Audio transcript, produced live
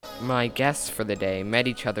My guests for the day met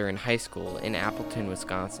each other in high school in Appleton,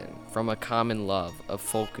 Wisconsin, from a common love of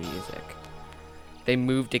folk music. They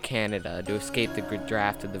moved to Canada to escape the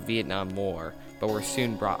draft of the Vietnam War, but were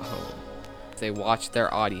soon brought home. They watched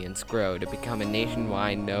their audience grow to become a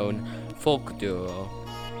nationwide known folk duo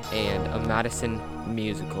and a Madison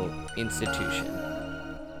musical institution.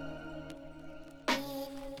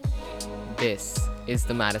 This is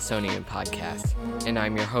the Madisonian Podcast, and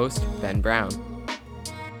I'm your host, Ben Brown.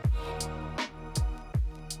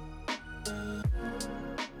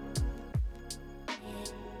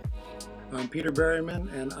 I'm Peter Berryman,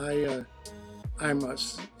 and I'm a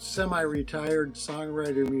semi-retired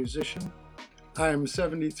songwriter musician. I'm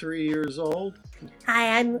 73 years old.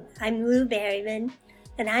 Hi, I'm Lou Berryman,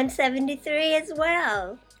 and I'm 73 as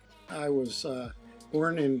well. I was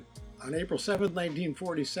born on April 7th,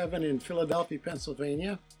 1947 in Philadelphia,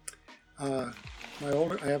 Pennsylvania. I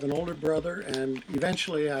have an older brother, and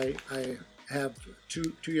eventually I have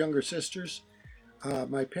two younger sisters.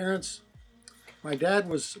 My dad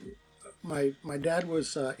was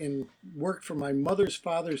worked for my mother's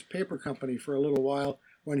father's paper company for a little while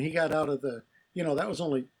when he got out of that was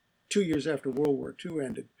only 2 years after World War II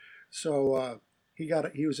ended. So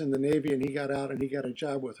he was in the Navy, and he got out and he got a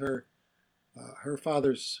job with her. Her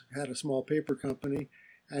father's had a small paper company,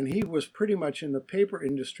 and he was pretty much in the paper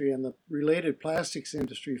industry and the related plastics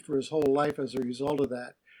industry for his whole life as a result of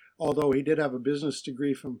that. Although he did have a business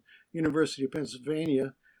degree from University of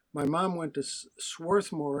Pennsylvania. My mom went to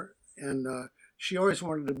Swarthmore, and she always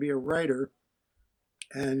wanted to be a writer,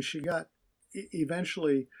 and she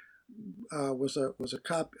eventually was a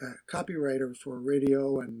copywriter for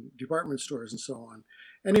radio and department stores and so on.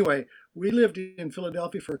 Anyway, we lived in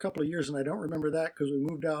Philadelphia for a couple of years, and I don't remember that because we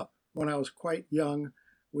moved out when I was quite young.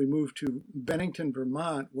 We moved to Bennington,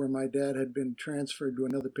 Vermont, where my dad had been transferred to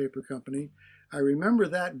another paper company. I remember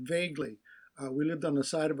that vaguely. We lived on the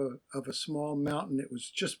side of a small mountain. It was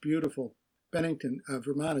just beautiful. Bennington,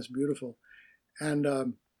 Vermont is beautiful.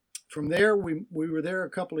 And from there, we were there a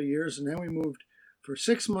couple of years, and then we moved for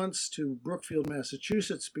 6 months to Brookfield,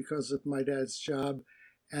 Massachusetts because of my dad's job.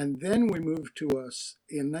 And then we moved to us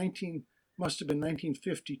in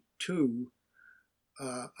 1952.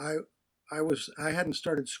 I hadn't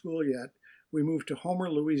started school yet. We moved to Homer,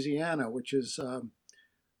 Louisiana, which is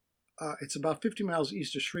it's about 50 miles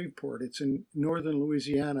east of Shreveport. It's in northern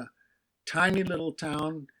Louisiana. Tiny little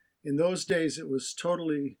town. In those days, it was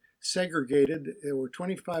totally segregated. There were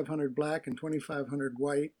 2,500 black and 2,500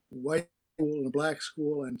 white school and a black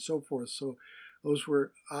school and so forth. So those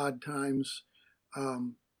were odd times.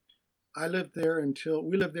 We lived there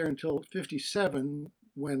until 57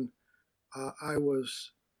 when I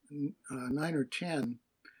was 9 or 10.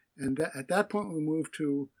 And at that point we moved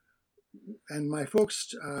to, and my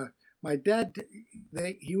folks, my dad,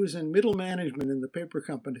 he was in middle management in the paper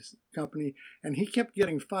company, and he kept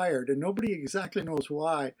getting fired, and nobody exactly knows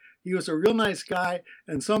why. He was a real nice guy,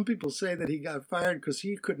 and some people say that he got fired because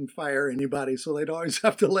he couldn't fire anybody, so they'd always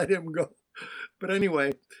have to let him go. But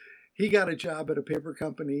anyway, he got a job at a paper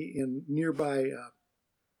company in nearby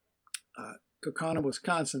Kaukauna,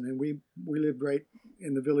 Wisconsin, and we lived right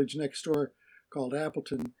in the village next door called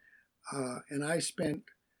Appleton, and I spent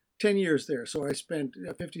 10 years there. So I spent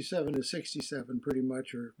 57 to 67 pretty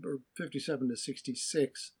much, or 57 to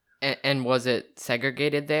 66. And was it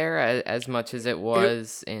segregated there as much as it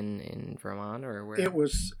was in Vermont, or where? It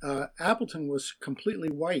was, Appleton was completely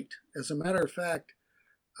white. As a matter of fact,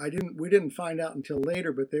 we didn't find out until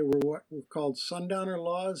later, but they were what were called sundowner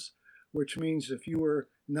laws, which means if you were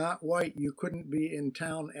not white, you couldn't be in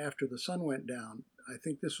town after the sun went down. I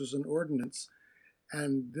think this was an ordinance.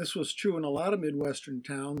 And this was true in a lot of Midwestern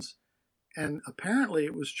towns. And apparently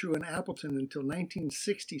it was true in Appleton until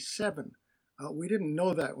 1967. We didn't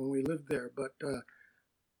know that when we lived there, but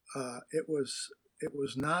it was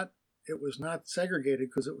not segregated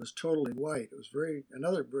because it was totally white. It was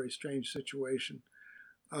another very strange situation.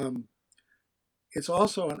 It's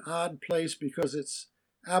also an odd place because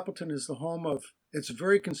Appleton is the home of. It's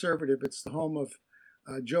very conservative. It's the home of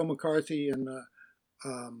Joe McCarthy and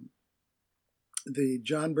the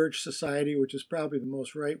John Birch Society, which is probably the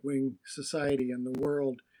most right-wing society in the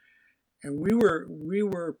world. And we were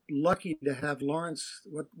lucky to have Lawrence,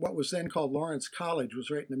 what was then called Lawrence College, was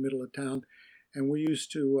right in the middle of town. And we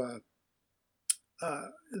used to,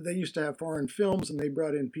 they used to have foreign films, and they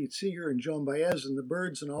brought in Pete Seeger and Joan Baez and the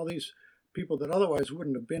Byrds and all these people that otherwise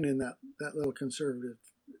wouldn't have been in that little conservative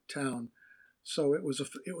town. So it was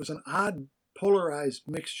an odd, polarized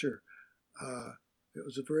mixture. It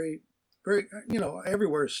was a very,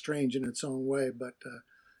 everywhere is strange in its own way, but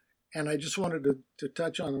and I just wanted to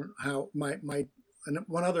touch on how my and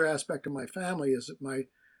one other aspect of my family is that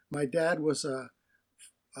my dad was a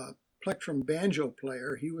plectrum banjo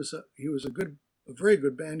player. He was a very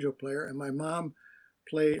good banjo player, and my mom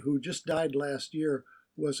who just died last year,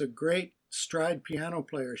 was a great stride piano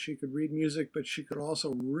player. She could read music, but she could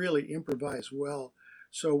also really improvise well.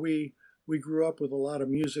 So we grew up with a lot of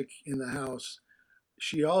music in the house.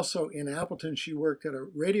 She also, in Appleton, she worked at a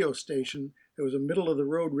radio station. It was a middle of the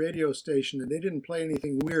road radio station, and they didn't play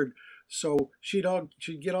anything weird. So she'd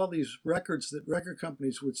get all these records that record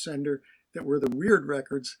companies would send her that were the weird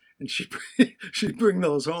records, and she'd bring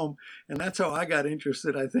those home. And that's how I got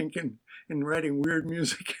interested, I think, in writing weird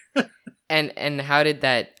music. And how did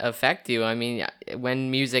that affect you? I mean, when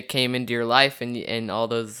music came into your life and all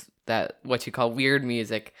those that what you call weird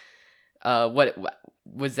music, what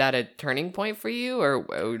was that a turning point for you,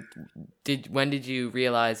 or when did you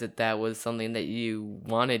realize that that was something that you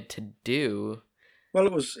wanted to do? Well,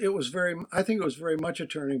 it was very. I think it was very much a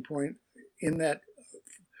turning point in that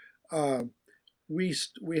uh, we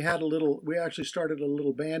had a little. We actually started a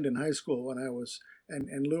little band in high school when I was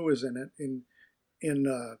and Lou was in it in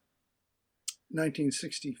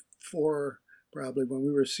 1964, probably when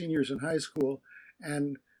we were seniors in high school,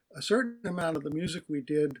 and a certain amount of the music we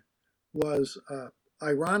did was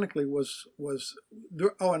ironically was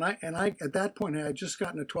oh, and I at that point I had just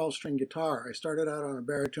gotten a 12-string guitar. I started out on a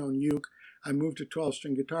baritone uke. I moved to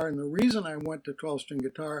 12-string guitar, and the reason I went to 12-string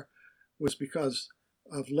guitar was because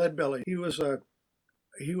of Leadbelly. He was a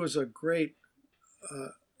great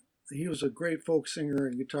uh, he was a great folk singer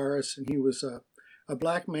and guitarist, and he was a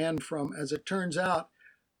black man from, as it turns out,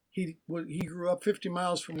 he grew up 50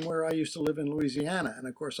 miles from where I used to live in Louisiana. And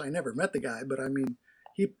of course, I never met the guy, but I mean,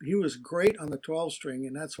 he was great on the 12 string,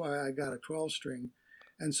 and that's why I got a 12 string.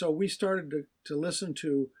 And so we started to listen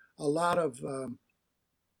to a lot of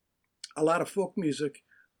folk music.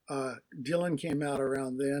 Dylan came out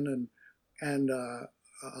around then, and a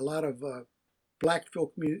lot of black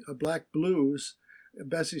blues,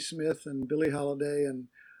 Bessie Smith and Billie Holiday and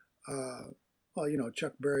well,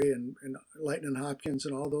 Chuck Berry and Lightning Hopkins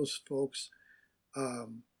and all those folks.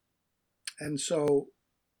 Um, and so,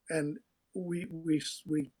 and we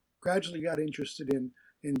gradually got interested in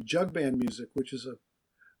jug band music, which is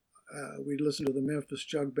we listened to the Memphis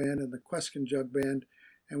Jug Band and the Queskin Jug Band,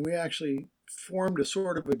 and we actually formed a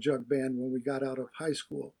sort of a jug band when we got out of high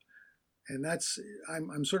school. And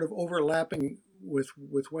I'm sort of overlapping with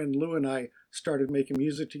when Lou and I started making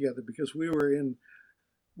music together, because we were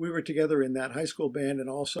together in that high school band and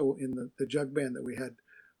also in the jug band that we had.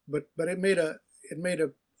 But uh,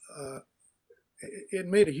 it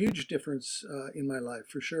made a huge difference in my life,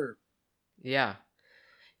 for sure. Yeah.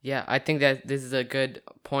 Yeah, I think that this is a good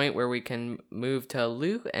point where we can move to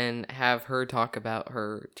Lou and have her talk about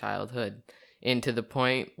her childhood into the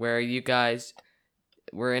point where you guys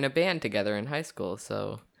were in a band together in high school.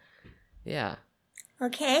 So, yeah.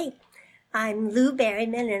 Okay, I'm Lou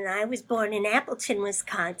Berryman, and I was born in Appleton,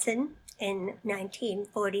 Wisconsin in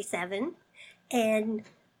 1947, and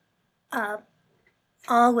uh,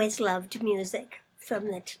 always loved music from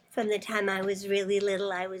the time I was really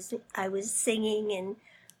little. I was singing, and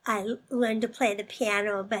I learned to play the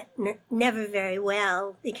piano, but never very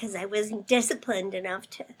well because I wasn't disciplined enough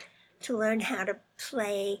to learn how to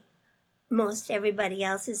play most everybody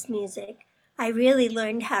else's music. I really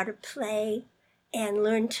learned how to play and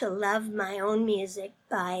learned to love my own music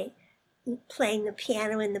by playing the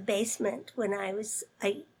piano in the basement when I was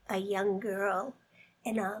a young girl.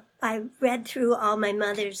 And I read through all my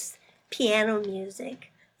mother's piano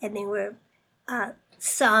music, and they were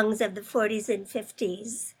songs of the 40s and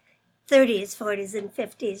 50s, 30s, 40s, and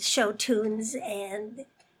 50s, show tunes, and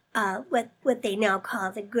what they now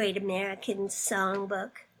call the Great American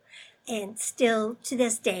Songbook. And still to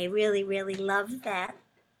this day, really, really love that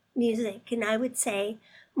music. And I would say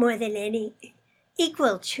more than any,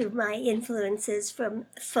 equal to my influences from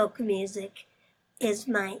folk music is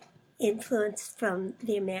my influence from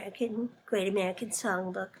the Great American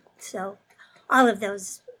Songbook. So all of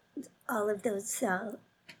those, all of those,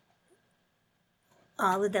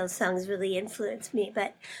 all of those songs really influenced me.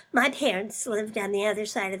 But my parents lived on the other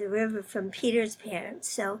side of the river from Peter's parents,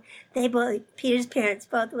 so Peter's parents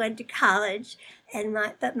both went to college,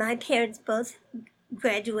 but my parents both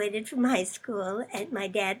graduated from high school, and my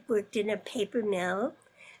dad worked in a paper mill.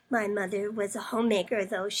 My mother was a homemaker,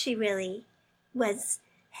 though she really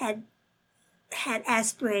had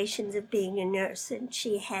aspirations of being a nurse, and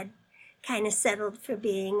she had kind of settled for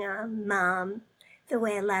being a mom the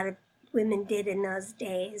way a lot of women did in those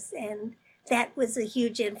days. And that was a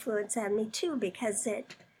huge influence on me too, because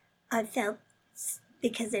it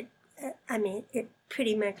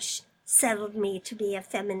pretty much settled me to be a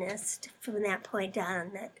feminist from that point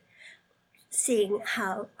on, that seeing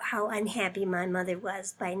how unhappy my mother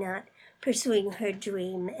was by not pursuing her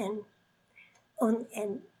dream and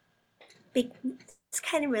it's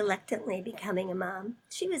kind of reluctantly becoming a mom.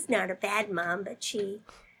 She was not a bad mom, but it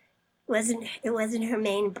wasn't her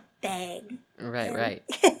main bag. Right, And right.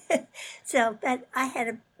 so, but I had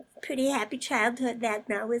a pretty happy childhood, that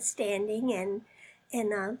notwithstanding, and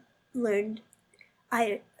learned.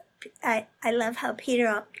 I I love how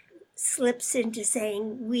Peter slips into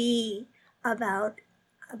saying we about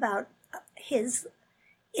about his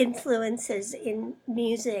influences in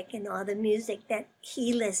music and all the music that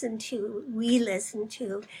he listened to, we listened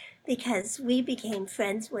to, because we became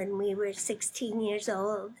friends when we were 16 years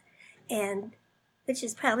old, and which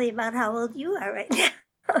is probably about how old you are right now.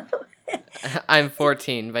 I'm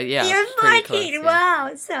 14, but yeah, You're pretty close. 14. Yeah.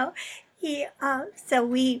 Wow. So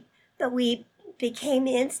we became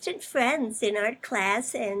instant friends in art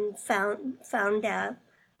class and found a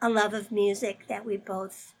love of music that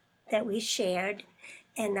we shared,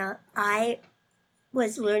 and I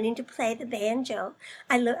was learning to play the banjo.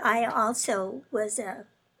 I also was a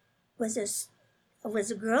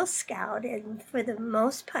Girl Scout, and for the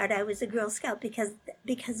most part, I was a Girl Scout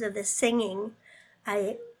because of the singing.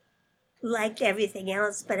 I liked everything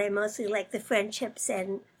else, but I mostly liked the friendships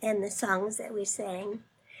and the songs that we sang.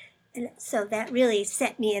 And so that really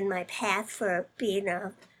set me in my path for being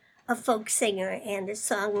a folk singer and a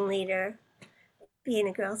song leader, being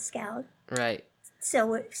a Girl Scout. Right.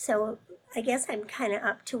 So I guess I'm kind of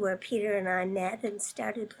up to where Peter and I met and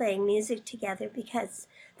started playing music together, because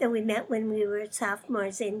then we met when we were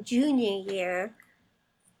sophomores in junior year.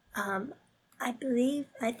 I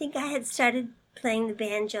think I had started playing the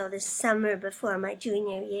banjo the summer before my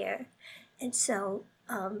junior year. And so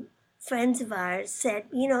friends of ours said,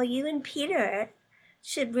 you and Peter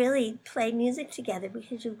should really play music together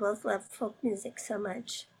because you both love folk music so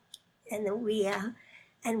much. And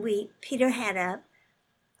then Peter had a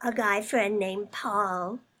guy friend named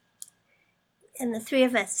Paul, and the three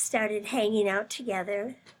of us started hanging out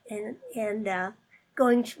together and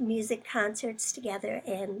going to music concerts together,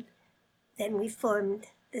 and then we formed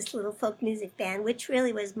this little folk music band, which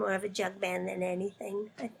really was more of a jug band than anything,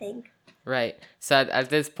 I think. Right. So at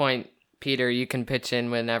this point, Peter, you can pitch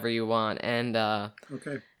in whenever you want. And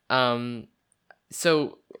Okay.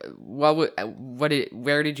 So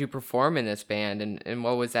where did you perform in this band, and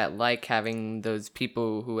what was that like, having those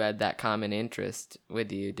people who had that common interest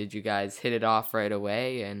with you? Did you guys hit it off right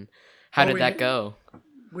away, and how did that go?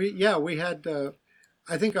 We had.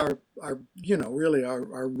 I think our really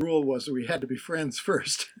our rule was that we had to be friends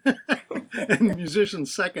first, and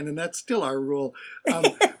musicians second, and that's still our rule.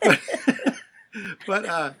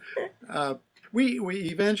 But we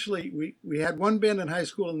eventually we had one band in high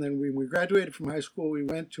school, and then when we graduated from high school, we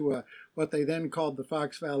went to what they then called the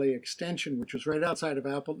Fox Valley Extension, which was right outside of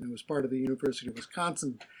Appleton. It was part of the University of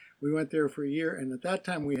Wisconsin. We went there for a year, and at that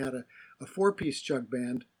time we had a four-piece jug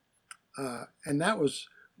band, and that was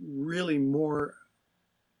really more.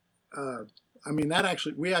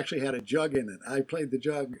 We actually had a jug in it. I played the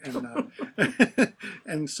jug, and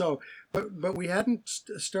and so, but we hadn't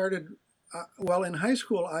started. Well, in high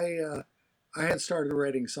school, I had started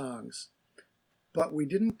writing songs, but we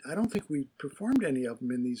didn't. I don't think we performed any of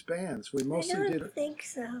them in these bands. We mostly I don't think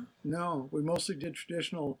so. No, we mostly did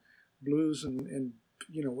traditional blues and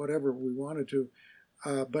whatever we wanted to,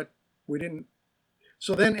 but we didn't.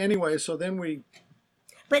 So then we.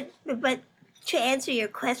 But to answer your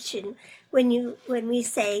question, when we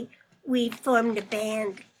say we formed a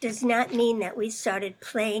band, does not mean that we started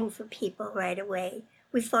playing for people right away.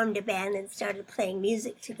 We formed a band and started playing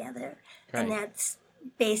music together, Right. and that's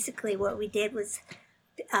basically what we did. Was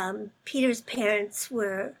Peter's parents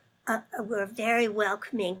were very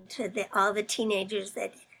welcoming to all the teenagers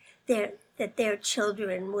that their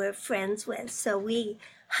children were friends with. So we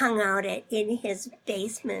hung out in his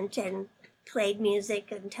basement and played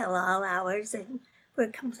music until all hours, and were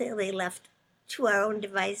completely left to our own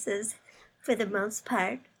devices for the most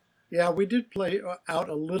part. Yeah, we did play out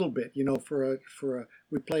a little bit,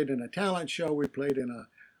 we played in a talent show. We played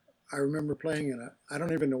I remember playing I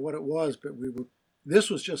don't even know what it was, but this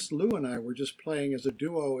was just Lou and I were just playing as a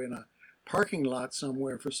duo in a parking lot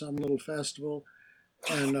somewhere for some little festival.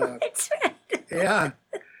 And That's right. yeah,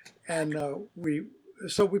 and we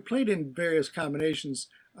played in various combinations.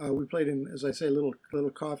 We played in, as I say, little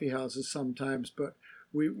coffee houses sometimes, but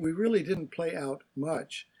we really didn't play out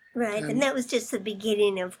much. Right, and that was just the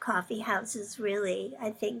beginning of coffee houses, really. I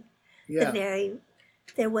think Yeah.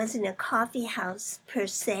 there wasn't a coffee house per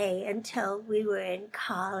se until we were in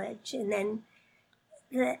college, and then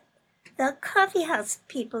The coffee house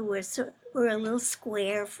people were a little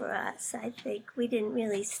square for us. I think we didn't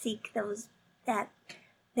really seek that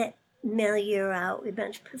that milieu out. We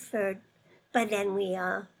much preferred. By then we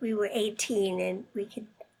were 18 and we could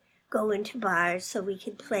go into bars, so we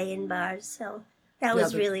could play in bars. So that Yeah,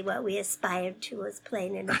 was really what we aspired to, was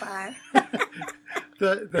playing in a bar.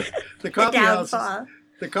 the The coffee houses. downfall.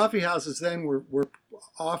 The coffee houses then were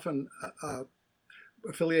often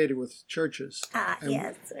affiliated with churches, and,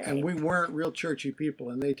 Yes, right. and we weren't real churchy people,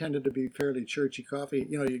 and they tended to be fairly churchy coffee.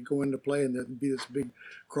 You know, you'd go in to play, and there'd be this big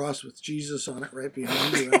cross with Jesus on it right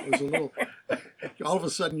behind you. And it was a little. All of a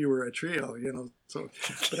sudden, you were a trio. You know. So,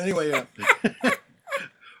 but anyway,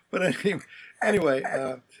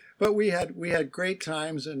 but we had great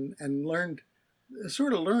times and learned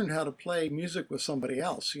how to play music with somebody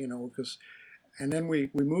else. You know, and then we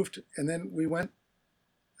moved, and then we went.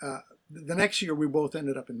 The next year, we both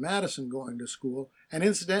ended up in Madison going to school. And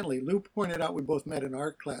incidentally, Lou pointed out we both met in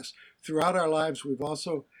art class. Throughout our lives, we've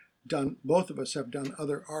also both of us have done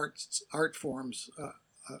other art forms.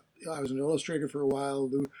 I was an illustrator for a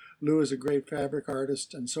while. Lou is a great fabric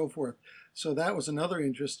artist and so forth. So that was another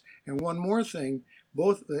interest. And one more thing,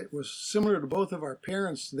 it was similar to both of our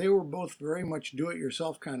parents. They were both very much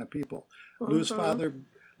do-it-yourself kind of people. Mm-hmm.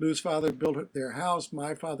 Lou's father built their house.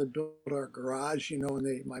 My father built our garage, you know,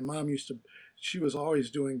 and my mom she was always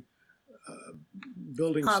doing,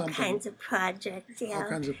 building All something. kinds of projects, yeah. All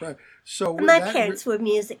kinds of projects. So my parents were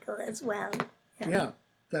musical as well. Yeah,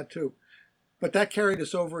 that too. But that carried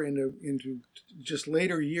us over into just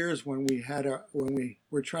later years when we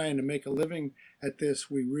were trying to make a living at this.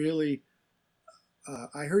 We really,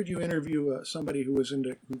 I heard you interview somebody who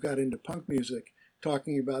got into punk music,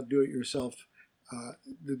 talking about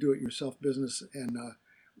the do-it-yourself business, and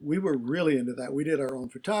we were really into that. We did our own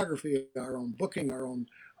photography, our own booking, our own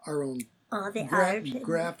all the art,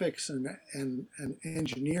 graphics, and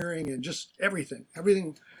engineering, and just everything.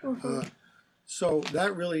 Mm-hmm. So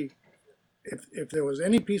that really, if there was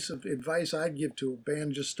any piece of advice I'd give to a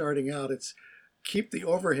band just starting out, it's keep the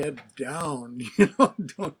overhead down. You know,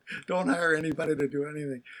 don't hire anybody to do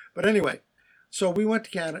anything. But anyway, so we went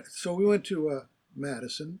to Canada. So we went to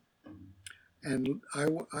Madison. And I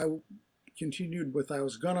continued with, I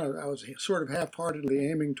was sort of half-heartedly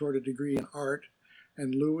aiming toward a degree in art,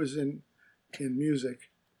 and Lou was in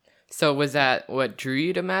music. So was that what drew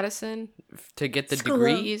you to Madison, to get the School.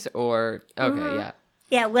 degrees, or okay, Mm-hmm. yeah.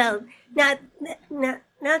 Yeah, well,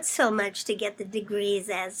 not so much to get the degrees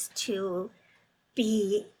as to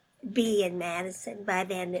be in Madison. By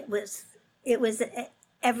then it was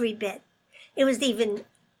every bit. It was even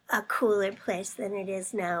a cooler place than it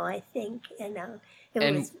is now, I think. It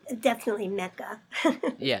was definitely Mecca.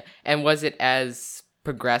 Yeah, and was it as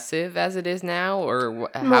progressive as it is now, or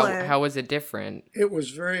how was it different? It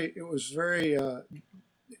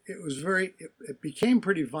became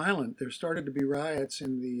pretty violent. There started to be riots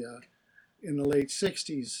in the late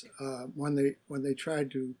 '60s when they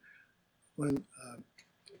tried to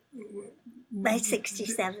by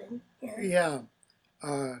 '67. Yeah.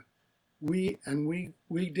 We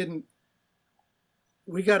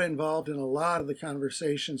got involved in a lot of the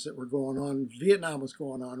conversations that were going on. Vietnam was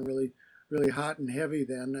going on really, really hot and heavy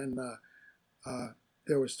then, and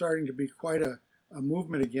there was starting to be quite a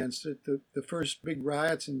movement against it. The first big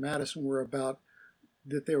riots in Madison were about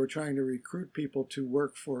that they were trying to recruit people to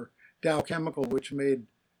work for Dow Chemical, which made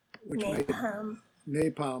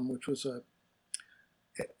napalm, which was a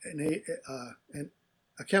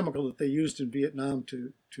chemical that they used in Vietnam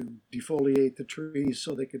to defoliate the trees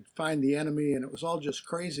so they could find the enemy, and it was all just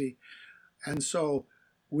crazy. And so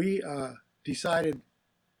we decided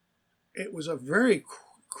it was a very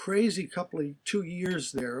crazy 2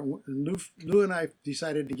 years there. And Lou and I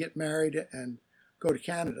decided to get married and go to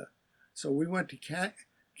Canada. So we went to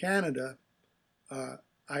Canada.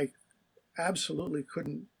 I absolutely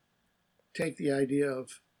couldn't take the idea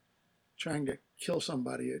of trying to kill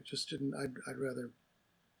somebody. It just didn't. I'd rather.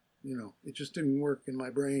 You know, it just didn't work in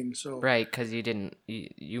my brain. So right, because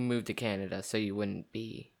you moved to Canada, so you wouldn't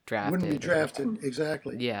be drafted. Wouldn't be drafted,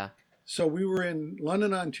 exactly. Yeah. So we were in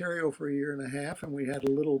London, Ontario for a year and a half, and we had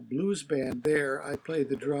a little blues band there. I played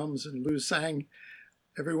the drums, and Lou sang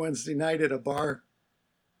every Wednesday night at a bar.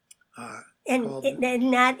 And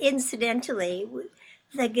not incidentally,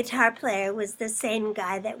 the guitar player was the same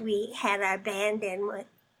guy that we had our band in with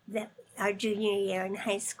our junior year in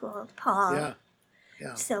high school, Paul. Yeah.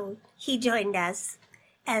 Yeah. So he joined us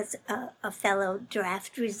as a fellow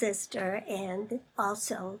draft resistor and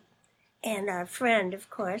our friend, of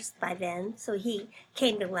course, by then. So he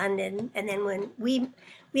came to London, and then when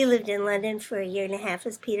we lived in London for a year and a half,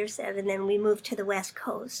 as Peter said, and then we moved to the West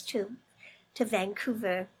Coast, to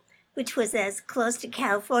Vancouver, which was as close to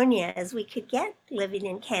California as we could get living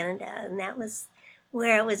in Canada, and that was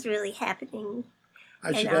where it was really happening.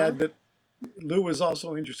 I should add that Lou was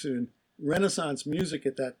also interested in Renaissance music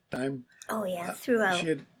at that time. Oh yeah, She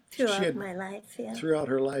had throughout my life, yeah. Throughout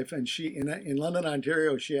her life, and she in London,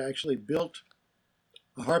 Ontario, she actually built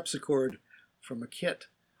a harpsichord from a kit,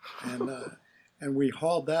 and we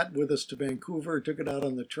hauled that with us to Vancouver, took it out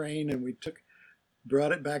on the train, and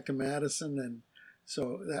brought it back to Madison, and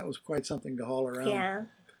so that was quite something to haul around. Yeah.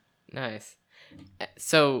 Nice.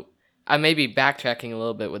 So I may be backtracking a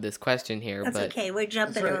little bit with this question here, That's but okay. We're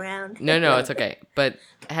jumping around. No, it's okay. But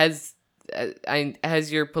has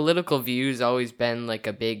your political views always been like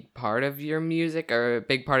a big part of your music or a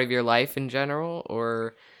big part of your life in general,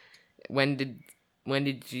 or when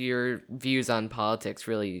did your views on politics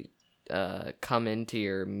really come into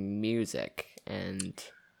your music? And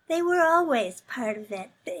they were always part of it.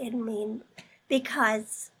 I mean,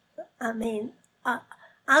 because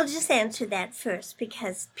I'll just answer that first,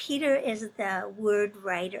 because Peter is the word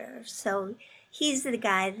writer, so he's the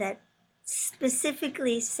guy that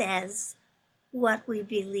specifically says what we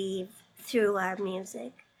believe through our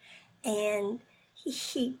music. And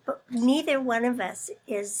but neither one of us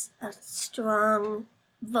is a strong,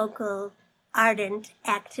 vocal, ardent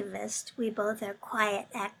activist. We both are quiet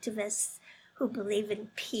activists who believe in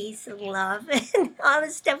peace and love and all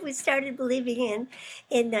the stuff we started believing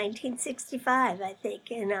in 1965, I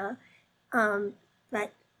think. And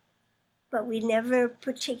but we never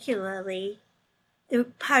particularly.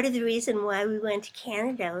 Part of the reason why we went to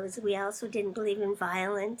Canada was we also didn't believe in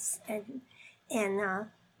violence and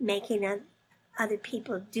making other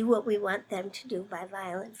people do what we want them to do by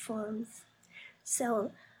violent forms.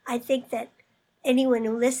 So I think that anyone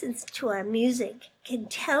who listens to our music can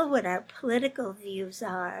tell what our political views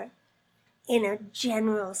are in a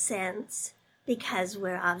general sense, because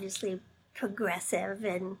we're obviously progressive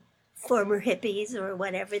and former hippies or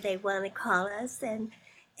whatever they want to call us, and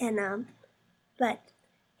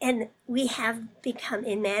we have become,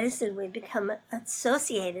 in Madison, we've become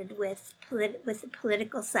associated with the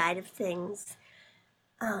political side of things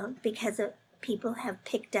because people have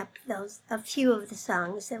picked up a few of the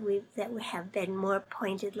songs that have been more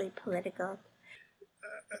pointedly political.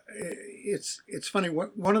 It's funny.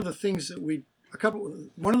 One of the things that we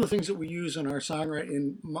use in our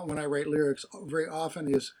songwriting, when I write lyrics, very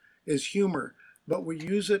often is humor, but we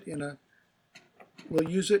use it we'll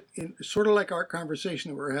use it in sort of like our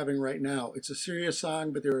conversation that we're having right now. It's a serious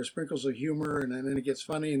song, but there are sprinkles of humor, and then it gets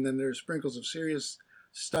funny, and then there's sprinkles of serious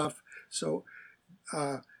stuff. So,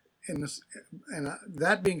 that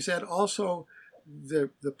being said, also the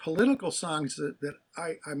political songs that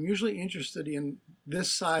I'm usually interested in this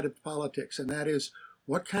side of politics, and that is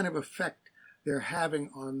what kind of effect they're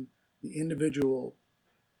having on the individual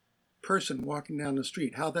person walking down the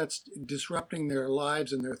street, how that's disrupting their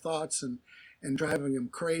lives and their thoughts and driving them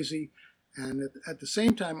crazy. And at the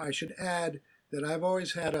same time, I should add that I've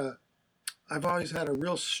always had a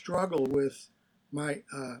real struggle with my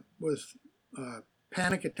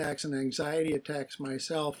panic attacks and anxiety attacks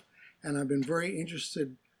myself, and I've been very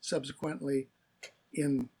interested subsequently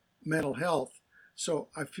in mental health. So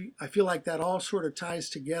I feel like that all sort of ties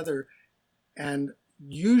together, and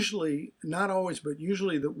usually, not always, but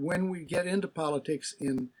usually, that when we get into politics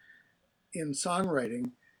in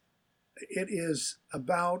songwriting, it's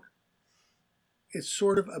about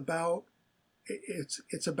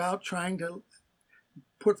trying to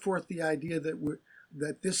put forth the idea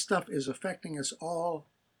that this stuff is affecting us all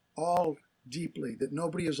deeply, that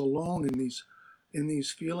nobody is alone in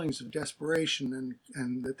these feelings of desperation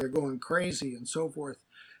and that they're going crazy and so forth,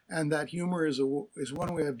 and that humor is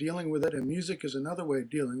one way of dealing with it, and music is another way of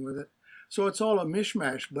dealing with it. So it's all a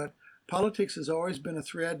mishmash, but politics has always been a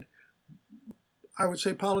thread. I would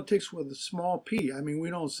say politics with a small p. I mean, we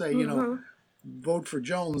don't say, vote for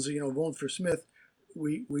Jones, vote for Smith.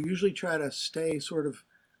 We usually try to stay sort of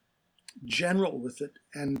general with it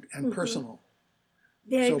and personal.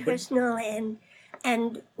 Very personal,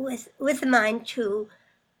 and with a mind to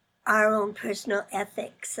our own personal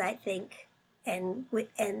ethics, I think.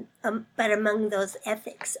 But among those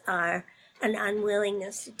ethics are an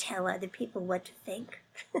unwillingness to tell other people what to think.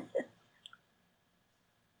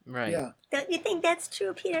 Right. Yeah. Don't you think that's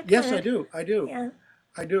true, Peter? Yes, I do. Yeah.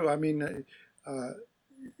 I do. I mean,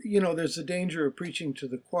 there's a danger of preaching to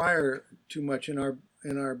the choir too much in our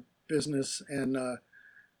business, and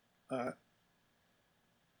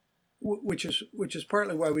which is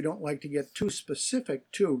partly why we don't like to get too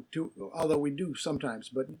specific too, although we do sometimes.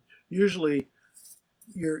 But usually,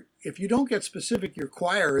 if you don't get specific, your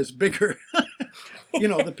choir is bigger. You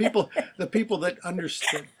know, the people that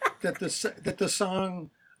understand that the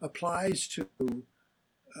song applies to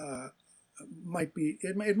uh,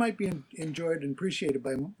 it might be enjoyed and appreciated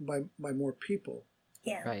by more people.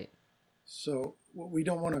 Yeah. Right. So we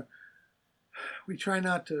don't want to. We try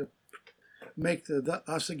not to make the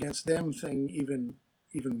us against them thing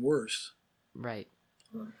even worse. Right.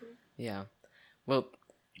 Mhm. Yeah. Well,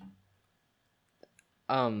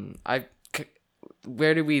 I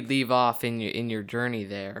where did we leave off in your journey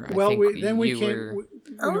there? I Well, think we you came. were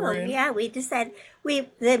We Oh were in. yeah, we decided we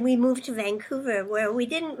moved to Vancouver, where we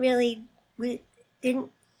didn't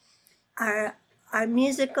our our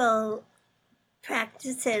musical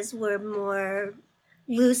practices were more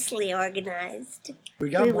loosely organized. We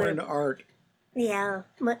got We more were into art. Yeah,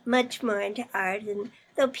 much more into art. And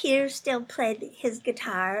though Peter still played his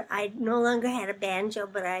guitar, I no longer had a banjo,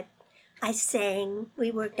 but I sang.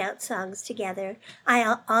 We worked out songs together.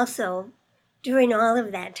 Also, during all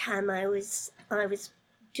of that time, I was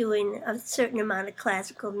doing a certain amount of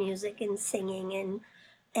classical music and singing, and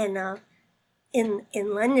in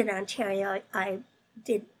London, Ontario,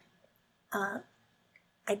 did uh,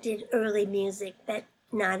 I did early music, but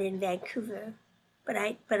not in Vancouver. But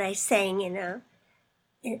I sang in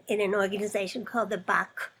an organization called the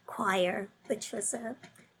Bach Choir, which was a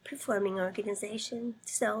performing organization.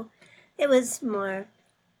 So it was more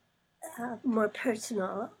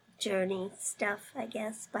personal journey stuff, I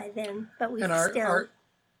guess, by then. But we And still,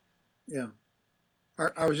 yeah.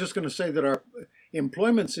 I was just going to say that our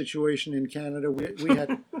employment situation in Canada, we had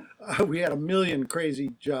we had a million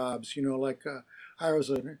crazy jobs. You know, like I was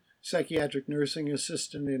a psychiatric nursing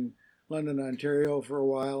assistant in London, Ontario for a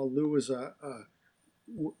while. Lou was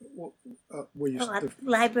we used a to,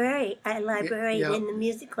 library. I librarian yeah, in the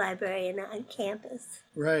music library and on campus.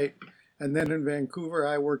 right. And then in Vancouver,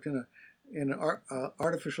 I worked in an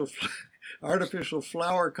artificial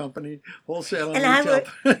flower company, wholesale and And I retail. worked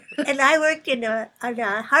and I worked in a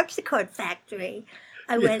harpsichord factory.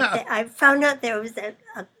 I went Yeah, there, I found out there was a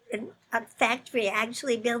factory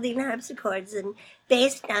actually building harpsichords, and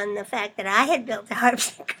based on the fact that I had built a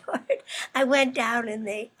harpsichord, I went down and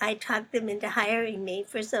I talked them into hiring me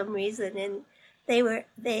for some reason, and they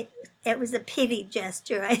it was a pity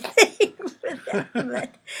gesture, I think, for them,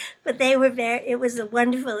 but they were very, it was a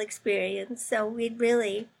wonderful experience. So we'd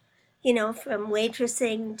really, from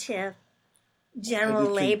waitressing to I general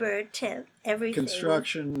did labor to everything.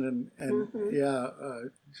 construction and Hmm. yeah,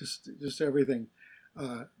 just everything,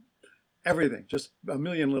 uh, everything, just a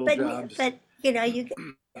million little But jobs. but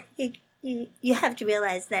you have to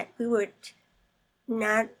realize that we were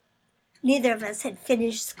not neither of us had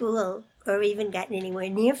finished school or even gotten anywhere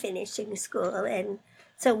near finishing school, and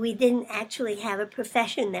so we didn't actually have a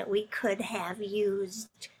profession that we could have used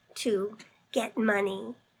to get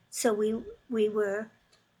money. So we were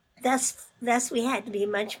thus we had to be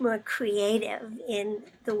much more creative in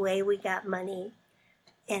the way we got money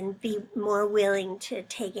and be more willing to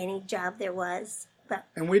take any job there was. But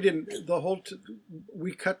And we didn't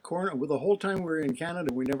we cut corner the whole time we were in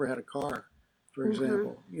Canada. We never had a car, for hmm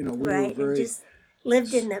example. You know, we were right, and very just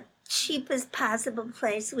lived in the cheapest possible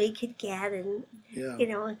place we could get, and yeah.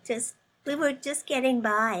 just we were just getting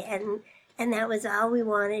by, and that was all we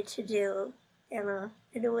wanted to do. And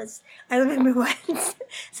it was. I remember once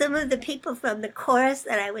some of the people from the chorus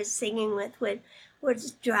that I was singing with were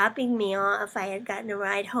just dropping me off. I had gotten a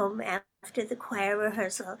ride home after the choir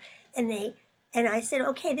rehearsal, and I said,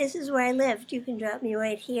 "Okay, this is where I lived. You can drop me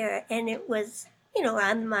right here." And it was,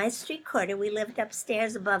 on my street corner. We lived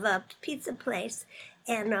upstairs above a pizza place,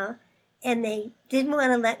 and they didn't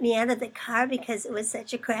want to let me out of the car because it was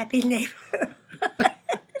such a crappy neighborhood.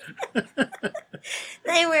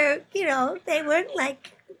 They were,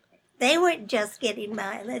 they weren't just getting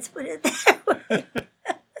by. Let's put it that way.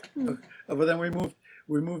 But then we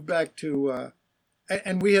moved back to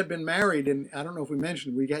and we had been married, and I don't know if we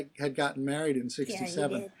mentioned we had gotten married in Yeah, you '67.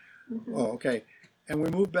 did. Hmm. Oh, okay. And we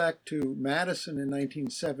moved back to Madison in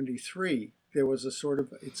 1973. There was a sort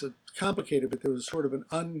of, it's a complicated, but there was sort of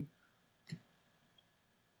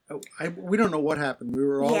we don't know what happened. We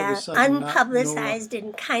were all of a Yeah, sudden not no unpublicized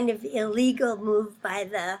and kind of illegal move by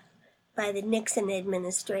the Nixon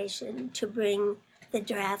administration to bring the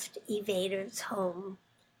draft evaders home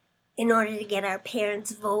in order to get our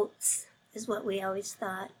parents' votes, is what we always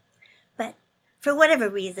thought. But for whatever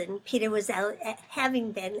reason, Peter was out,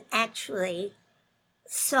 having been actually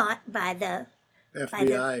sought by the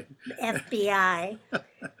FBI. FBI.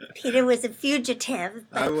 Peter was a fugitive,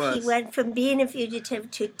 I but he was. went from being a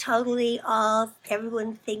fugitive to totally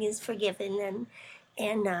everything is forgiven,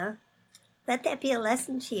 and let that be a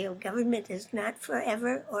lesson to you. Government is not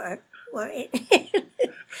forever, or it.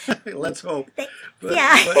 Let's hope. they, But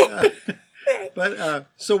yeah. Right.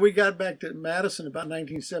 so we got back to Madison about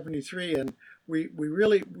 1973, and we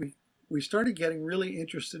started getting really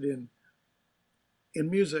interested in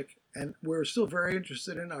music, and we were still very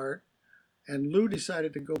interested in art. And Lou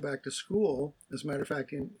decided to go back to school, as a matter of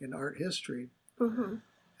fact, in art history, Mm-hmm.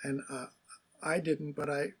 and I didn't.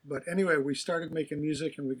 But anyway, we started making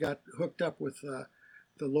music, and we got hooked up with the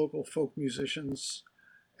local folk musicians,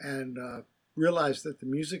 and realized that the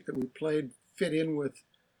music that we played fit in with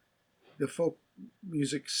the folk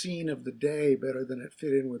music scene of the day better than it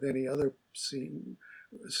fit in with any other scene.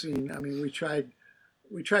 I mean, we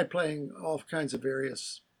tried playing all kinds of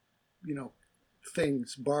various, you know,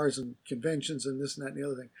 things, bars and conventions and this and that and the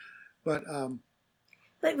other thing. But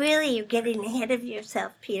But really, you're getting ahead of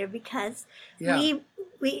yourself, Peter, because yeah,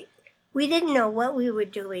 we didn't know what we were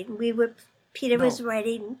doing. Peter was no,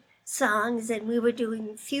 writing songs, and we were doing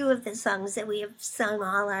a few of the songs that we have sung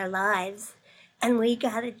all our lives. And we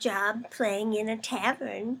got a job playing in a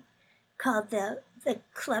tavern called the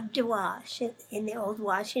Club de Wash in the old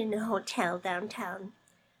Washington Hotel downtown.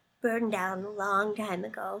 Burned down a long time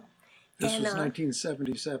ago. this And was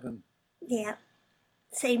 1977. yeah,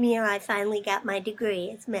 same year I finally got my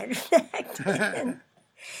degree, as a matter of fact.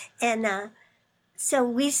 and so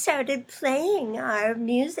we started playing our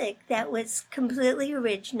music that was completely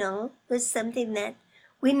original, was something that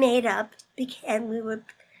we made up, and we were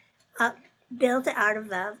built out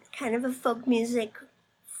of a kind of a folk music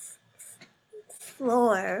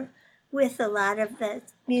floor with a lot of the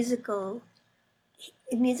musical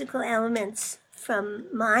elements from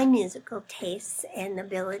my musical tastes and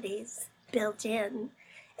abilities built in.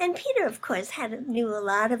 And Peter, of course, knew a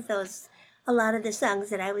lot of the songs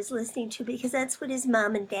that I was listening to because that's what his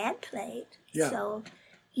mom and dad played. Yeah. So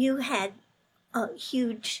you had a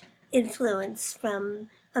huge influence from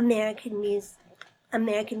American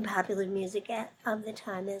popular music of the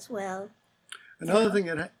time as well. Another thing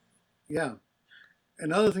that, yeah,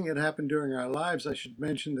 another thing that happened during our lives, I should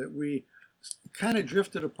mention that we kind of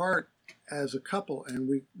drifted apart as a couple, and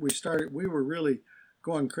we were really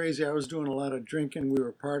going crazy. I was doing a lot of drinking. We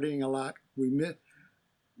were partying a lot.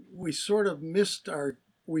 We sort of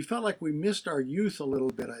we felt like we missed our youth a little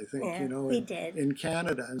bit, I think, Yeah, we did. in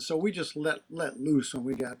Canada. And so we just let loose when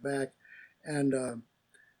we got back. And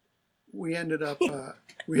we ended up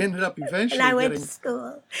eventually And I went to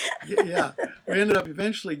school. yeah, we ended up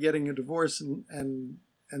eventually getting a divorce and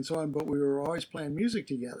so on, but we were always playing music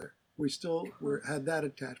together. We still had that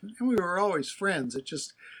attachment, and we were always friends. It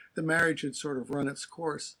just, the marriage had sort of run its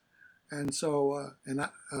course. And so,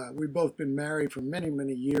 we've both been married for many,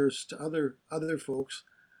 many years to other folks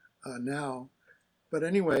now. But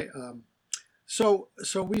anyway, so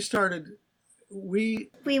we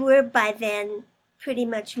We were by then pretty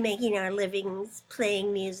much making our livings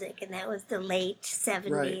playing music, and that was the late 70s.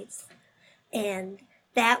 Right. And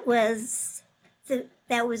that was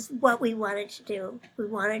what we wanted to do. We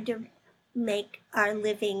wanted to make our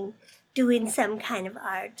living doing some kind of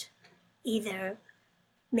art, either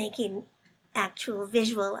making actual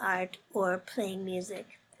visual art or playing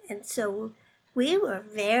music. And so we were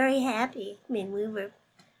very happy. I mean, we were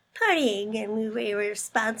partying and we were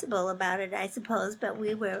irresponsible about it, I suppose, but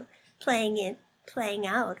we were playing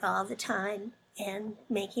out all the time and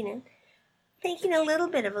making a little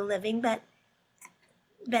bit of a living. But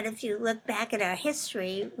if you look back at our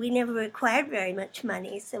history, we never required very much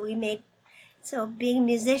money, so being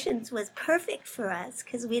musicians was perfect for us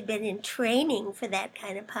because we'd been in training for that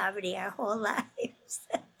kind of poverty our whole lives.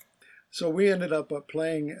 So we ended up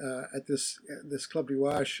playing at this Club de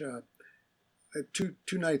Wash two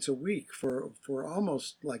nights a week for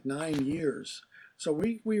almost like 9 years. So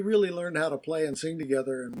we really learned how to play and sing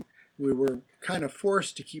together, and we were kind of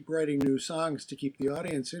forced to keep writing new songs to keep the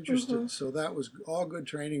audience interested. Mm-hmm. So that was all good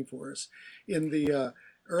training for us. In the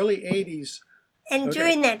early 80s. And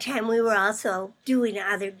during that time, we were also doing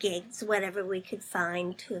other gigs, whatever we could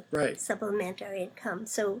find to supplement our income.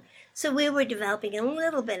 So we were developing a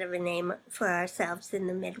little bit of a name for ourselves in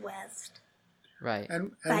the Midwest. Right.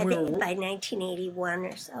 And by 1981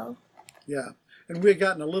 or so. Yeah. And we had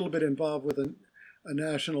gotten a little bit involved with a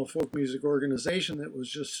national folk music organization that was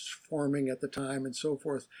just forming at the time and so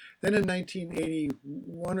forth. Then in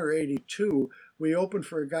 1981 or 82, we opened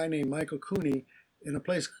for a guy named Michael Cooney in a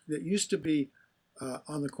place that used to be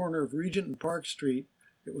on the corner of Regent and Park Street.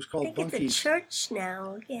 It was called Bunky's. I think it's a church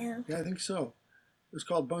now, yeah. Yeah, I think so. It was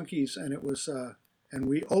called Bunky's, and it was, and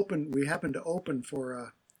we happened to open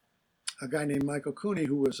for a guy named Michael Cooney,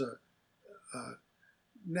 who was a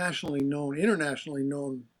internationally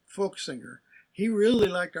known folk singer. He really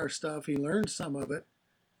liked our stuff. He learned some of it,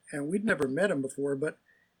 and we'd never met him before, but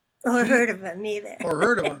Or he heard of him either. or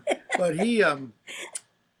heard of him. But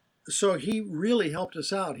so he really helped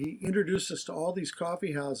us out. He introduced us to all these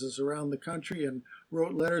coffee houses around the country and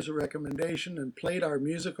wrote letters of recommendation and played our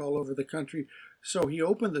music all over the country. So he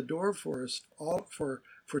opened the door for us all for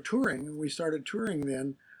touring, and we started touring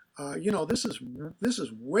then. This is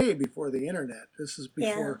way before the internet. This is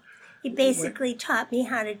Yeah. before. He basically taught me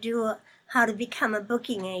how to become a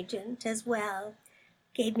booking agent as well.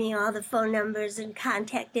 Gave me all the phone numbers and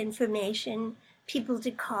contact information, people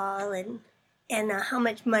to call, and how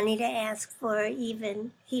much money to ask for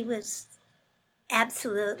even. He was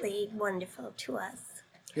absolutely wonderful to us.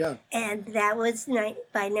 Yeah. And that was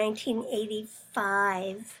by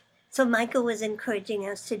 1985. So Michael was encouraging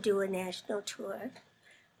us to do a national tour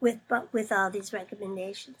with all these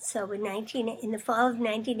recommendations. So in the fall of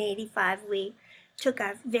 1985, we took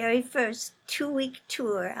our very first 2-week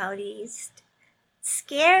tour out east.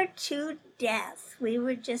 Scared to death. We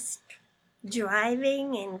were just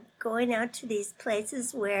driving and going out to these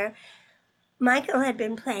places where Michael had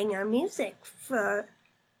been playing our music for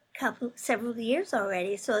several years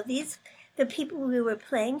already. So the people we were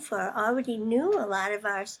playing for already knew a lot of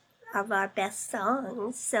our best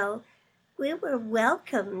songs. So we were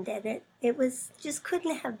welcomed, and it was just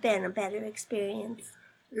couldn't have been a better experience.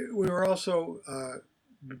 We were also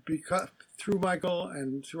because through Michael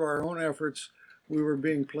and through our own efforts, we were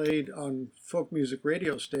being played on folk music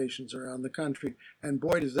radio stations around the country. And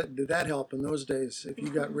boy, did that help in those days. If you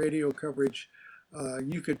got radio coverage,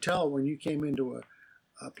 you could tell when you came into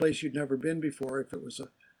a place you'd never been before, if it was a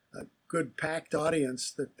good packed audience,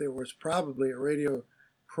 that there was probably a radio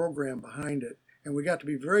program behind it. And we got to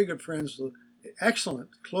be very good friends,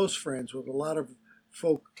 excellent, close friends with a lot of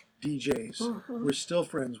folk DJs. Mm-hmm. We're still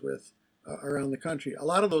friends with around the country. A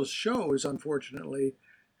lot of those shows, unfortunately,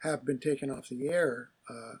 have been taken off the air,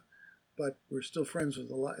 but we're still friends with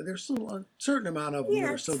a lot. There's still a certain amount of them that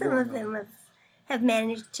are still going on. Some of them have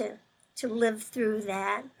managed to live through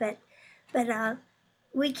that, but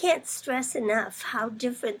we can't stress enough how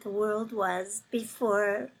different the world was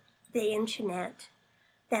before the internet.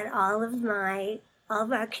 That all of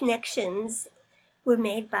our connections were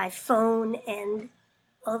made by phone and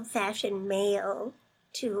old-fashioned mail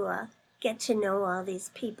to get to know all these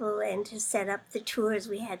people and to set up the tours.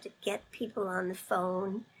 We had to get people on the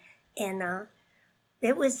phone, and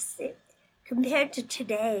compared to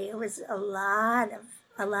today, it was a lot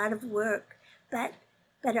of work, but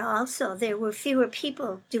also there were fewer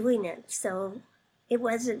people doing it, so it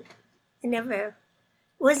wasn't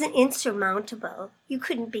insurmountable. You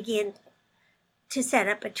couldn't begin to set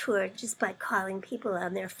up a tour just by calling people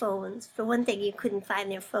on their phones. For one thing, you couldn't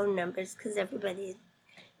find their phone numbers because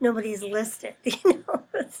nobody's listed,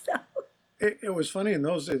 So it was funny in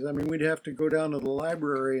those days. I mean, we'd have to go down to the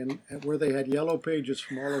library and where they had yellow pages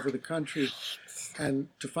from all over the country, and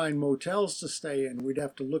to find motels to stay in, we'd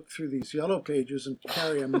have to look through these yellow pages and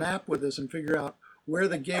carry a map with us and figure out where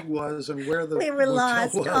the gig was and where the we were motel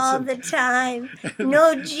lost was. all the time.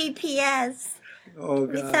 No GPS. Oh,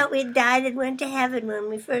 God. We thought we died and went to heaven when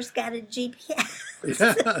we first got a GPS.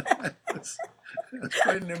 Yeah, that's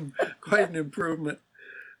quite an improvement.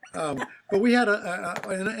 But we had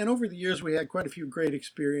and over the years we had quite a few great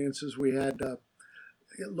experiences. We had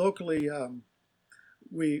locally,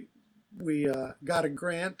 we got a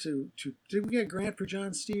grant did we get a grant for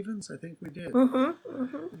John Stevens? I think we did.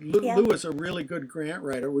 Yeah. Lou is a really good grant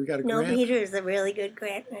writer. We got a grant. Peter is a really good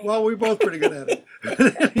grant writer. Well, we're both pretty good at it.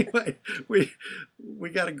 But anyway, we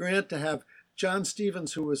got a grant to have John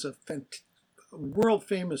Stevens, who was a world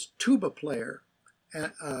famous tuba player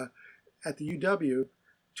at the UW,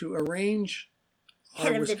 to arrange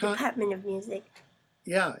head of the Department of Music.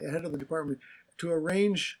 Yeah, head of the department, to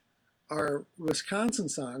arrange our Wisconsin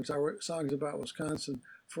songs, our songs about Wisconsin,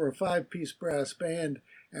 for a 5-piece brass band,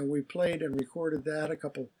 and we played and recorded that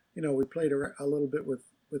we played a little bit with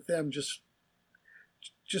them just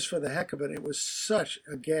for the heck of it. It was such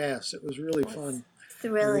a gas. It was really fun.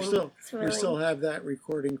 Thrilling. We still have that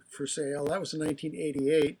recording for sale. That was in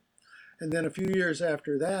 1988. And then a few years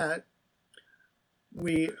after that,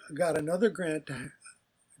 we got another grant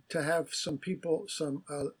to have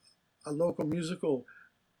a local musical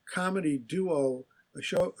comedy duo, a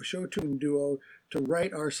show tune duo, to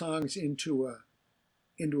write our songs into a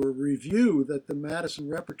review that the Madison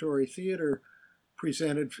Repertory Theater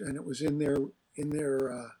presented, and it was in their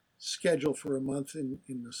schedule for a month in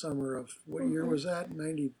the summer of, what year was that?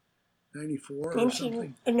 94 or 19,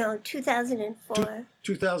 something. no, 2004.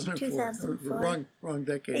 2004. 2004. Wrong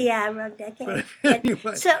decade. Yeah, wrong decade. But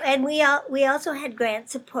anyway. And we also had grant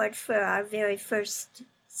support for our very first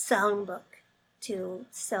songbook too.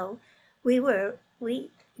 So we were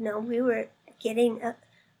getting a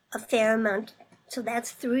fair amount. So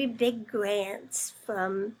that's 3 big grants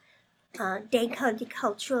from Dane County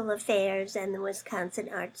Cultural Affairs and the Wisconsin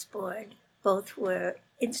Arts Board. Both were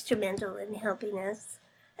instrumental in helping us,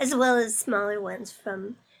 as well as smaller ones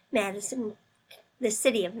from Madison, the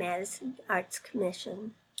City of Madison Arts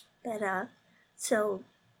Commission. But so,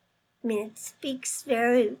 I mean, it speaks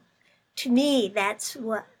to me, that's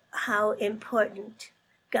how important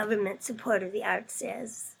government support of the arts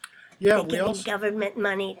is. Yeah, giving government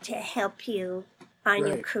money to help you on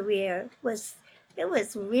your career it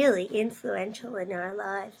was really influential in our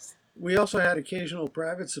lives. We also had occasional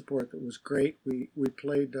private support that was great. We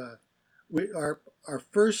played our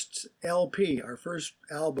first LP, our first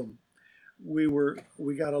album. We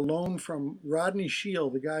got a loan from Rodney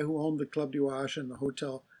Shield, the guy who owned the Club de Wash and the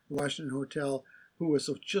Washington Hotel, who was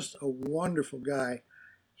just a wonderful guy.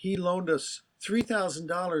 He loaned us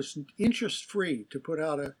 $3,000 interest free to put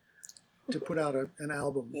out an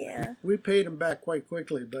album. Yeah. We paid him back quite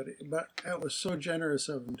quickly, but that was so generous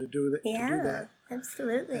of him to do that. Yeah, to do that.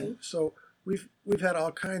 Absolutely. And so we've had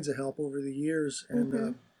all kinds of help over the years,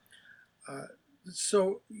 and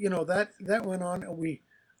so that went on. And we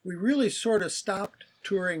really sort of stopped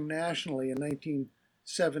touring nationally in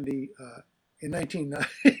 1970.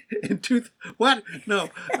 What? No.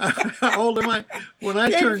 How old am I? When I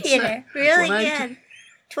good, turned Peter. Really good.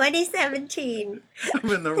 2017. I'm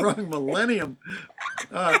in the wrong millennium.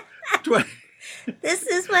 This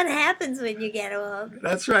is what happens when you get old.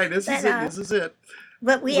 That's right. This is it.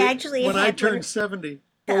 But when I turned 70.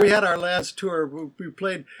 Well, we had our last tour. We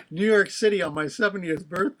played New York City on my 70th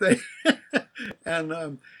birthday,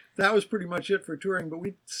 and that was pretty much it for touring. But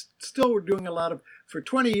we still were doing a lot of. For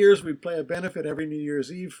 20 years, we'd play a benefit every New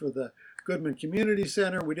Year's Eve for the Goodman Community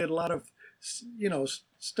Center. We did a lot of,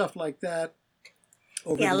 stuff like that.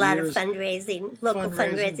 Over a lot years. of local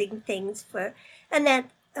fundraising things and that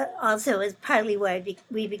also is partly why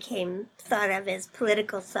we became thought of as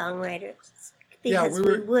political songwriters, because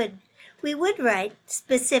we would write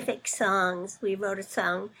specific songs. We wrote a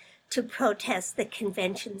song to protest the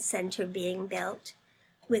convention center being built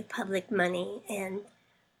with public money, and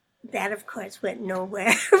that of course went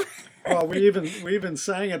nowhere. Well, we even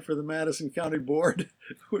sang it for the Madison County Board.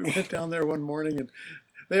 We went down there one morning and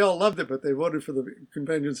they all loved it, but they voted for the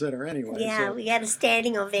convention center anyway. Yeah, so. We got a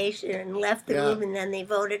standing ovation and left the room, and then they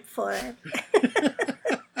voted for it.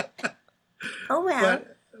 Oh well.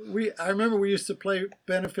 But I remember we used to play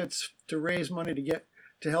benefits to raise money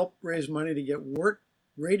to help raise money to get work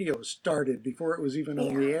radios started before it was even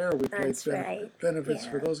on the air. We played benefits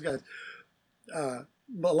for those guys. A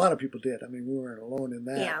lot of people did. I mean, we weren't alone in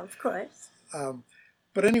that. Yeah, of course.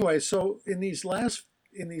 But anyway, so in these last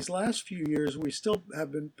few years, we still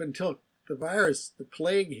have been, until the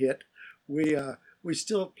plague hit, we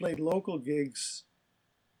still played local gigs,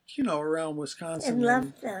 around Wisconsin. And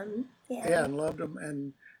loved them. Yeah, and loved them.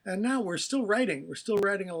 And now we're still writing. We're still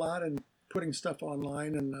writing a lot and putting stuff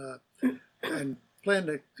online, and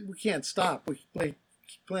we can't stop. We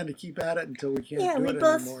plan to keep at it until we can't do it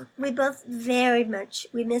anymore. We both very much,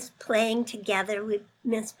 we miss playing together. We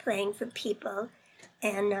miss playing for people.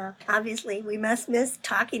 And obviously, we must miss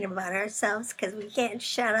talking about ourselves because we can't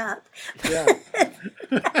shut up. Yeah.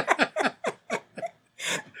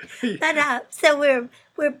 But so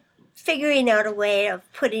we're figuring out a way of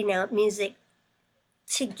putting out music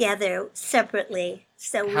together separately.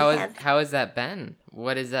 So how has that been?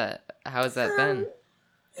 What is that? How has that been?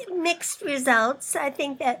 Mixed results. I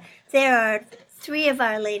think that there are 3 of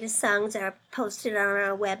our latest songs are posted on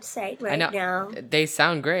our website now. They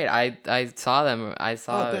sound great. I saw them. I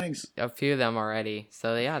saw thanks. A few of them already.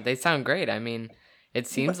 So yeah, they sound great. I mean, it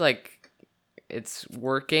seems like it's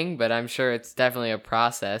working, but I'm sure it's definitely a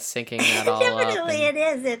process syncing that all up. Definitely it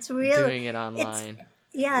is. It's really doing it online.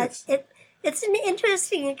 It's an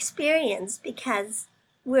interesting experience because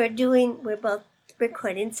we're both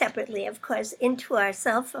recording separately, of course, into our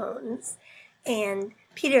cell phones, and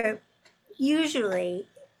Peter. Usually,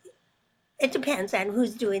 it depends on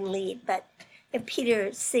who's doing lead, but if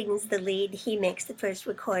Peter sings the lead, he makes the first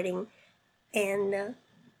recording and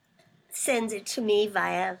sends it to me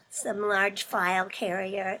via some large file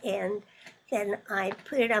carrier, and then I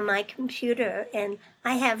put it on my computer, and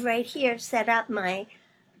I have right here set up my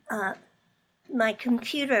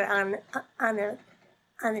computer on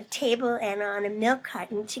a table and on a milk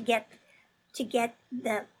carton to get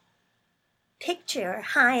the picture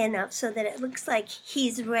high enough so that it looks like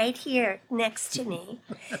he's right here next to me.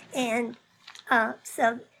 And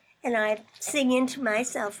and I sing into my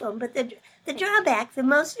cell phone. But the drawback, the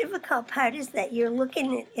most difficult part is that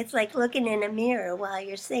it's like looking in a mirror while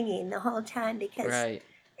you're singing the whole time Right.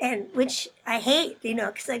 and which I hate,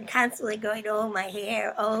 because I'm constantly going, oh, my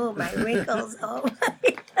hair, oh, my wrinkles, oh, my.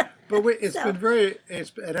 But it's So- been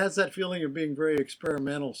it has that feeling of being very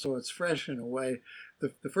experimental, so it's fresh in a way.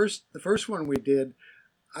 The first one we did,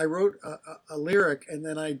 I wrote a lyric, and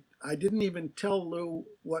then I didn't even tell Lou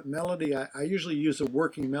what melody. I usually use a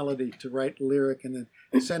working melody to write the lyric, and then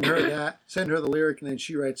send her the lyric, and then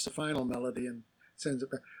she writes the final melody and sends it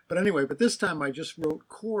back. But anyway, this time I just wrote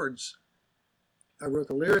chords. I wrote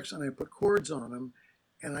the lyrics and I put chords on them,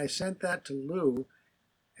 and I sent that to Lou.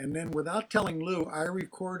 And then without telling Lou, I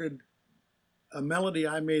recorded a melody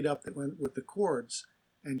I made up that went with the chords.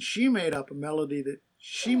 And she made up a melody that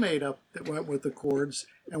she made up that went with the chords.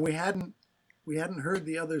 And we hadn't heard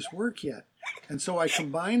the other's work yet. And so I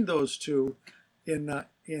combined those two in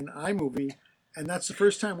iMovie. And that's the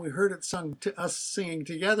first time we heard it sung to us singing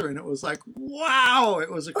together. And it was like, wow, it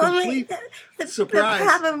was a complete surprise. The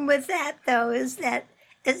problem with that, though, is that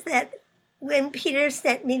when Peter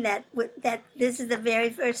sent me that this is the very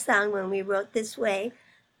first song when we wrote This Way,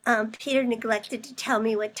 Peter neglected to tell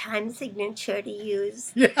me what time signature to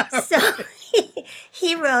use. Yeah. So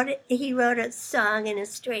he wrote a song in a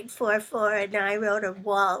straight 4/4, and I wrote a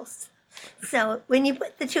waltz. So when you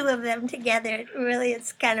put the two of them together,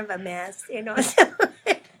 it's kind of a mess, So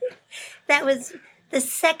that was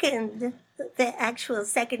the actual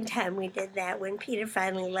second time we did that, when Peter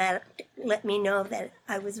finally let me know that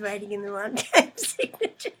I was writing in the wrong time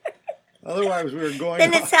signature. Otherwise, we were going.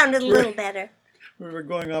 Then it sounded a little better. We were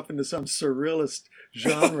going off into some surrealist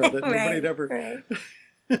genre that nobody'd ever.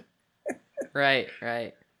 Right.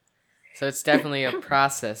 Right. So it's definitely a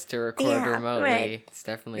process to record remotely. Right. It's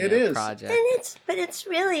definitely a project. But it's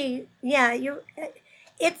really,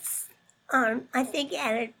 it's I think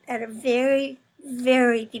at a very,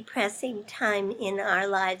 very depressing time in our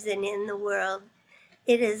lives and in the world,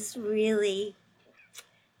 it is really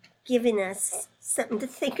giving us something to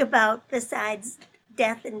think about besides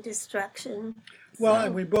death and destruction. Well,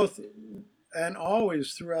 and we both, and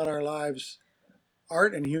always throughout our lives,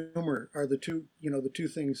 art and humor are the two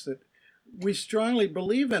things that we strongly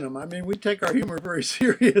believe in them. I mean, we take our humor very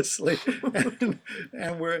seriously,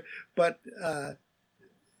 but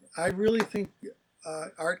I really think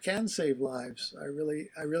art can save lives. I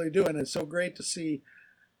really do, and it's so great to see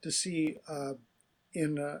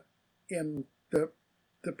in the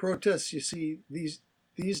protests you see these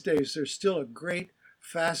days. There's still a great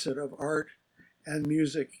facet of art and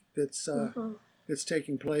music that's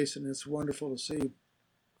taking place, and it's wonderful to see.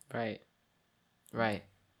 Right.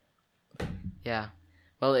 Yeah.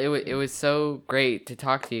 Well, it was so great to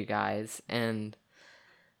talk to you guys, and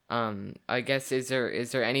I guess is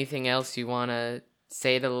there anything else you want to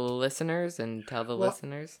say to the listeners and tell the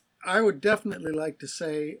listeners? I would definitely like to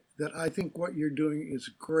say that I think what you're doing is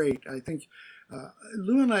great. I think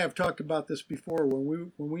Lou and I have talked about this before.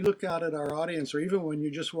 When we look out at our audience, or even when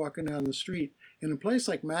you're just walking down the street in a place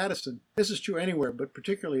like Madison, this is true anywhere, but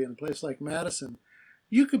particularly in a place like Madison,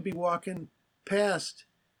 you could be walking past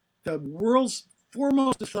the world's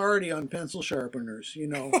foremost authority on pencil sharpeners,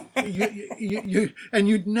 you and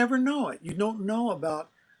you'd never know it. You don't know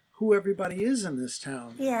about who everybody is in this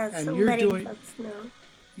town. Yeah, and so you're many doing, folks know.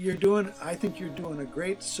 I think you're doing a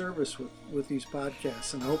great service with these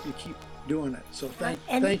podcasts, and I hope you keep doing it. So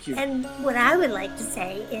thank you. And what I would like to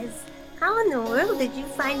say is, how in the world did you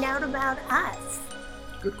find out about us?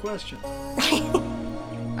 Good question.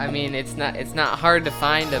 I mean, it's not hard to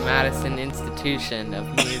find a Madison institution of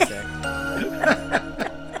music.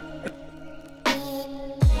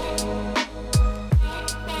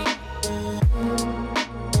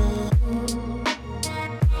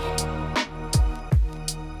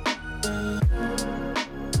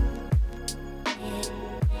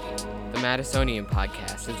 The Madisonian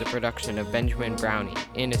Podcast is a production of Benjamin Brownie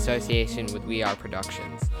in association with We Are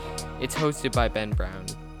Productions. It's hosted by Ben Brown.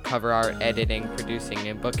 Cover art, editing, producing,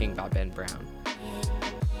 and booking by Ben Brown.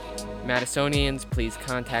 Madisonians, please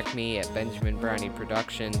contact me at Benjamin Brownie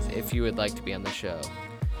Productions if you would like to be on the show.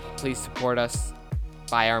 Please support us,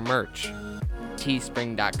 buy our merch,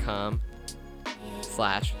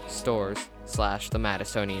 teespring.com/stores/the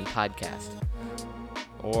Madisonian Podcast.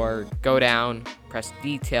 Or go down, press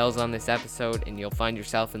details on this episode, and you'll find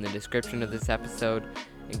yourself in the description of this episode,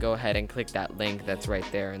 and go ahead and click that link that's right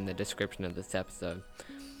there in the description of this episode.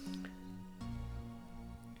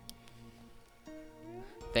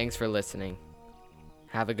 Thanks for listening.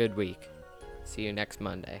 Have a good week. See you next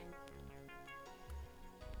Monday.